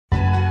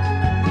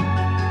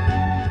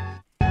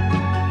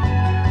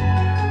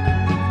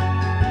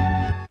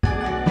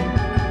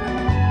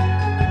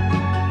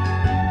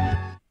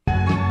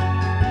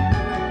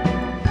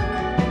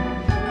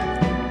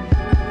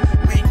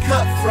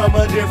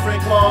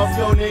cloth.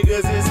 Your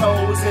niggas is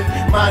hoes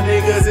and my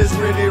niggas is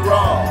really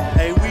raw.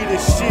 Hey, we the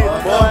shit,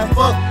 boy.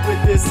 Fuck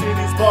with this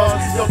city's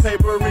boss. Your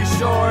paper is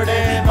short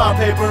and my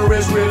paper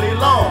is really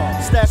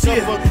long. Stack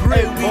up a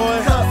grip,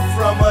 boy. Cut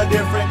from a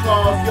different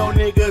cloth. Your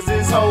niggas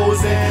is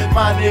hoes and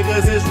my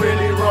niggas is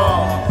really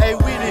raw. Hey,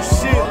 we the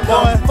shit,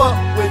 boy. Fuck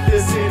with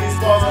this city's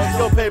boss.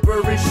 Your paper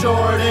is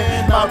short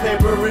and my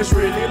paper is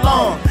really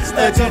long.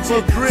 Stack up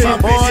a grip, my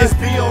bitches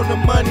be on the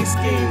money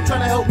scheme,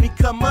 tryna help me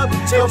come up.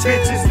 Your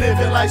bitches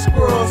living like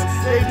squirrels.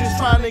 They just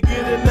tryna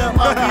get it up.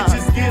 My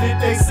bitches get it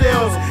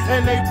themselves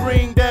and they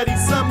bring daddy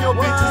some. Your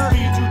bitches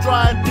feed you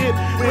dry and dip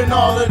when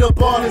all of the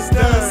ball is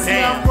done. See,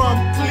 I'm from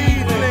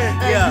Cleveland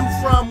and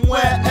you from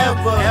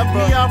wherever.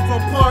 Me, I'm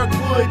from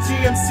Parkwood,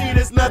 GMC,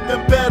 there's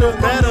nothing better.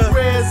 From the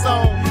red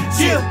zone,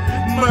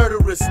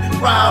 murderers,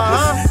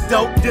 robbers,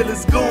 dope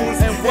dealers, goons,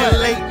 and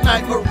late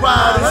night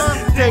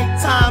marauders.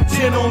 Daytime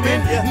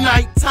gentlemen,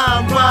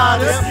 nighttime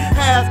riders.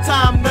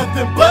 Halftime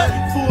nothing but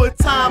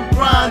full-time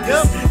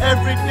grinders.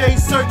 Every day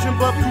searching,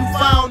 but you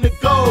found the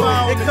gold.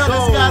 And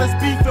Cutters got us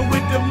beefing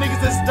with them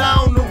niggas that's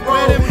down the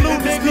road. Red and blue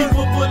niggas,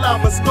 people pull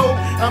out my scope.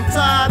 I'm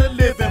tired of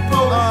living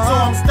poor, so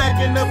I'm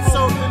stacking up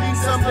socially.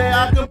 Someday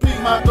I complete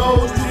my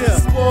goals. You a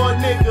spoiled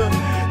nigga,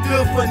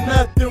 good for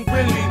nothing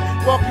really.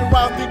 Walking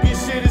around thinking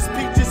shit is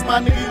peaches,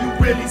 my nigga,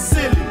 you really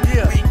silly.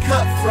 We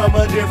cut from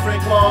a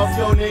different cloth.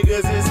 Your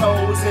niggas is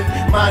hoes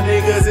and my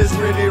niggas is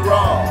really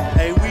raw.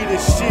 Hey, we the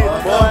shit,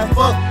 boy.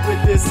 Fuck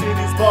with this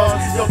city's boss.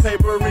 Your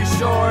paper is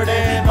short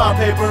and my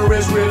paper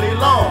is really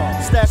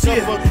long. Stack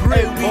up a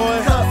grip,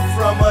 boy. Cut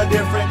from a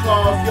different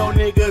cloth. Your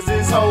niggas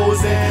is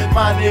hoes and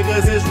my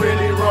niggas is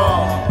really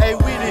raw. Hey,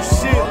 we the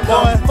shit,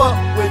 boy. Fuck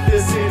with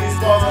this city's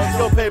boss.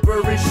 Your paper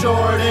is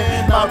short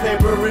and my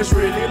paper is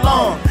really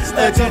long.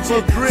 Stack up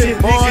a grip,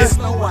 boy. Niggas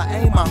know I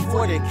aim my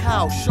 40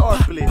 cow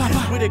sharply.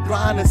 With a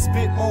grind and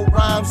spit more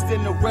rhymes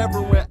than the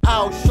Reverend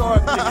Al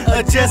Sharply.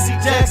 Jesse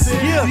Jackson,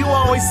 you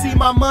always see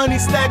my money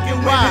stacking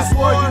with this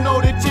war. You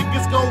know the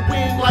chickens gon'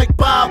 wing like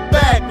Bob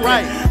back.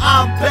 Right,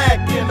 I'm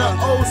back in the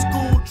old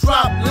school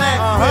drop lack.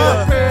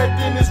 With a pair of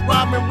Dennis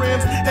Rodman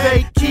rims,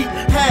 they keep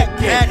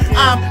hacking.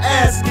 I'm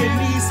asking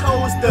these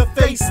hoes to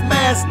face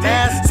mask.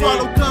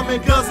 Swallow come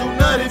and guzzle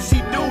nut. If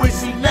she do it,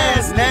 she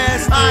nasty.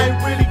 I ain't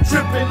really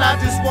tripping, I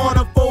just want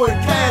her for a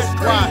cash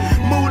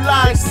green.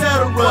 Moolah,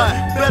 etc.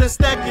 Better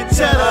stack your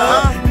cheddar.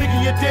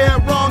 Nigga, you're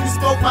dead wrong. You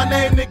spoke my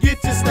name to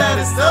get your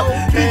status up.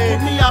 Beef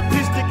with me, I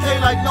pitch the K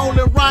like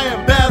Nolan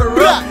Ryan, batter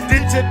up.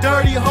 Did your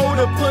dirty hoe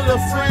to pull a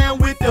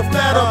friend with the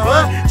fatter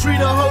butt? Treat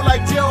a hoe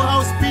like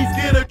jailhouse beef,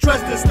 get her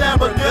trust and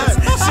stab her guts.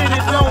 Shit,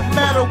 it don't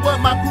matter what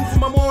my crew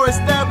from a more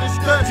established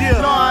cut.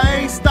 No,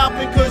 I ain't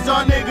stopping cause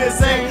y'all niggas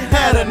ain't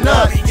had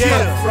enough.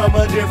 From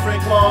a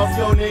different cloth.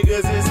 Your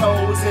niggas is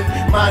hoes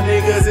and my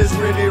niggas is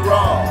really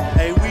raw.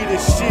 Hey, we the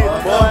shit,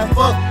 boy.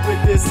 Fuck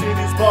with this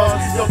city's boss.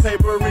 Your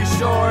paper is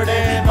short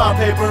and my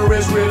paper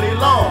is really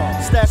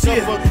long. Stack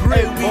up a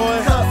grip,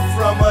 boy. Cut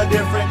from a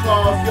different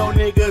cloth. Your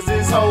niggas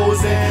is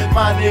hoes and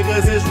my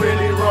niggas is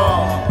really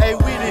raw. Hey,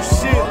 we the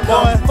shit,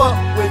 boy. Fuck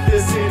with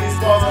this city's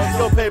boss.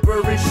 Your paper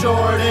is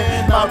short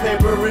and my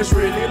paper is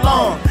really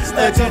long.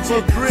 Stack up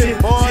a grip,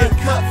 boy.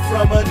 Cut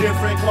from a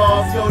different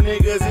cloth. Your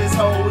niggas is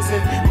hoes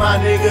and my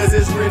niggas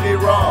is really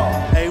raw.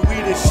 Hey, we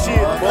the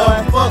shit, boy.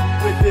 Fuck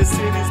with this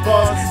city's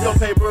boss. Your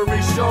paper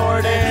is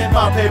short and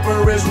my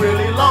paper is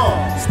really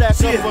long.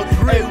 Stack up a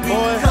grip,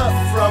 boy. Cut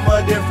from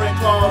a different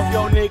cloth.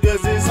 Your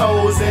niggas is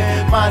hoes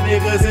and my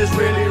niggas is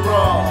really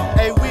raw.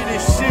 Hey, we the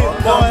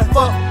shit, boy.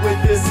 Fuck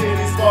with this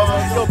city's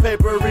boss. Your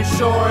paper is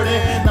short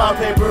and my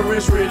paper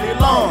is really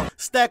long.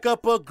 Stack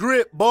up a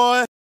grip,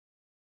 boy.